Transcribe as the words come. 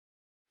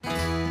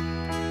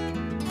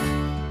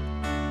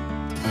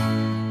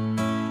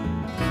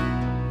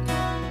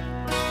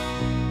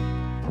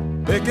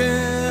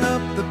picking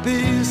up the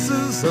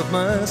pieces of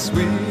my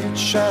sweet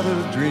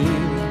shattered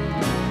dream.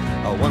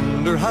 I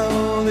wonder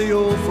how the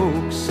old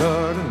folks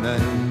are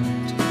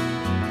tonight.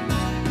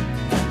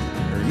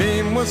 Her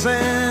name was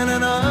Anne,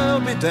 and I'll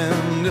be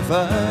damned if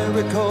I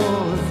recall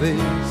her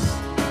face.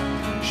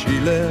 She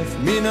left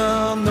me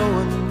not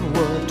knowing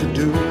what to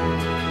do.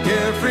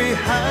 Carefree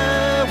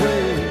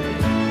highway,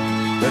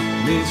 let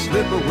me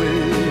slip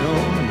away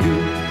on you.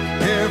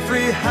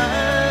 Carefree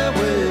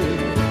highway,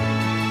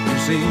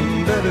 you've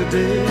seen better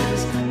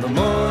days, the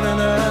morning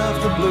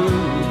after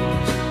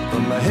blues,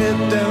 from my head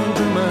down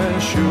to my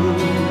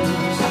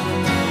shoes.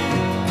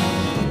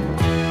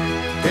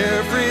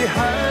 Carefree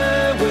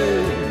highway,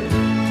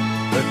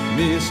 let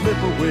me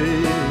slip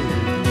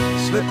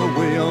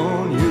away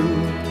on you.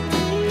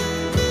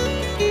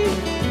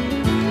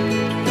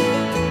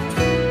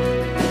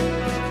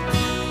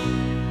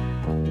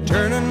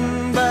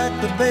 Turning back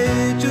the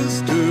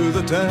pages to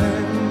the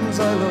times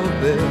I love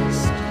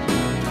best,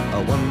 I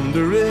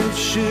wonder if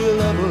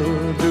she'll ever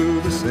do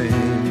the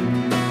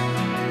same.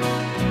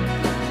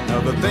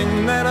 Now the thing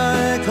that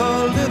I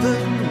call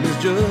living is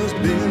just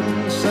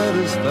being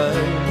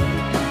satisfied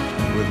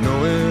with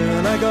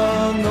knowing I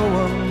got no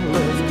one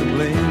left to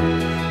blame.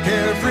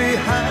 Carefree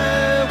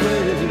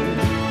highway,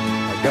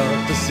 I got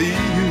to see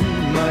you,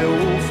 my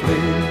old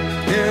flame.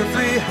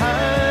 Carefree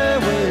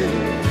highway,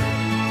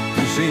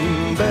 you've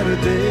seen better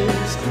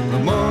days, the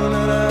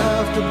morning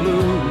after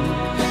blues,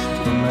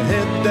 from my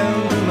head down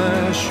to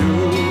my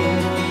shoes.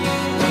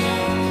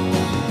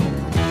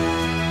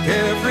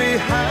 Carefree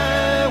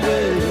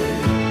highway,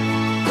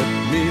 let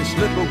me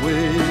slip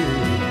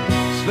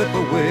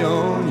away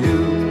on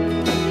you.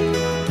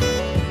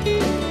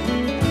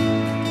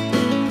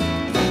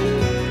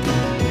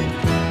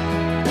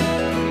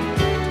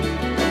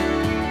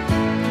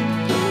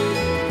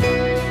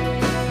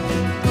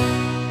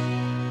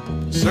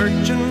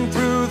 Searching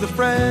through the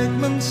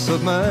fragments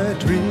of my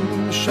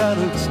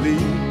dream-shattered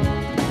sleep,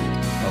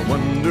 I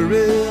wonder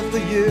if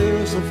the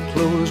years have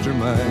closed her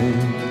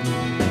mind.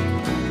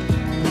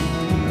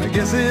 I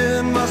guess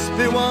it must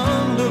be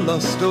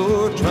wanderlust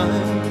or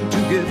trying to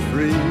get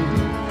free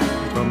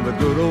from the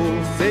good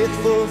old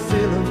faithful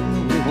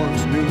feeling we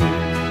once knew.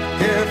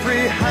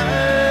 Carefree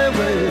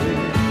highway,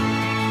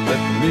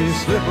 let me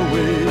slip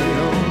away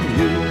on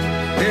you.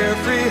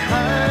 Carefree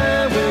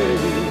highway,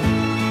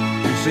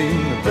 seen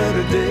the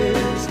better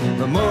days,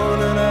 the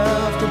morning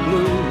after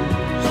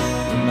blues,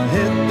 and my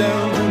head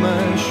down to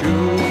my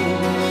shoes.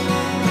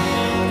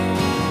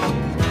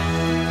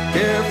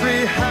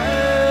 Carefree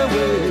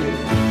highway,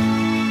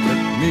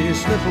 let me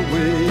slip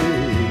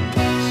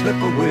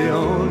away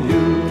on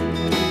you.